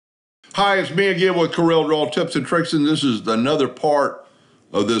Hi, it's me again with Corel Draw Tips and Tricks, and this is another part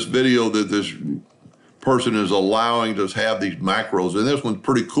of this video that this person is allowing us to have these macros, and this one's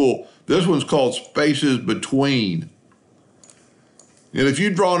pretty cool. This one's called spaces between. And if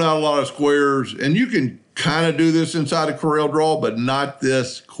you've drawn out a lot of squares, and you can kind of do this inside of Corel Draw, but not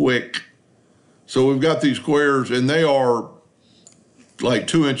this quick. So we've got these squares, and they are like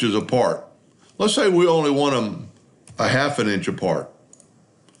 2 inches apart. Let's say we only want them a ½ an inch apart.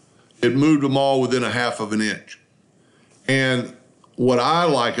 It moved them all within a ½ of an inch. And what I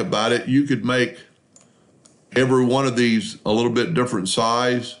like about it, you could make every one of these a little bit different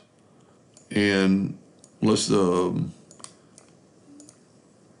size. And that's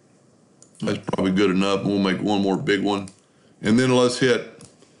probably good enough. We'll make one more big one. And then let's hit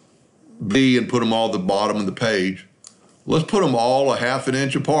B and put them all at the bottom of the page. Let's put them all a ½ an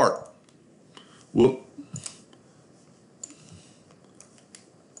inch apart. Whoop.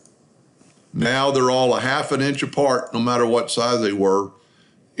 Now they're all a ½ an inch apart, no matter what size they were.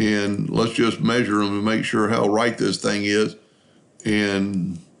 And let's just measure them and make sure how right this thing is.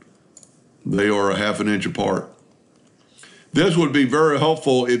 And they are a ½ an inch apart. This would be very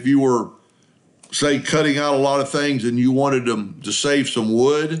helpful if you were, say, cutting out a lot of things and you wanted them to save some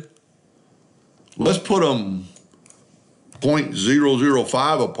wood. Let's put them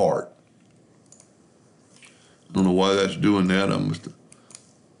 0.005 apart. I don't know why that's doing that.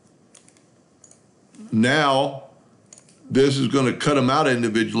 Now, this is going to cut them out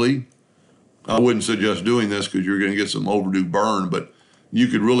individually. I wouldn't suggest doing this because you're going to get some overdue burn, but you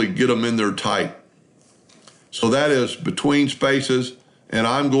could really get them in there tight. So that is between spaces, and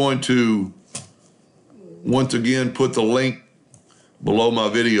I'm going to, once again, put the link below my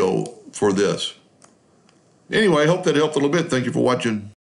video for this. Anyway, I hope that helped a little bit. Thank you for watching.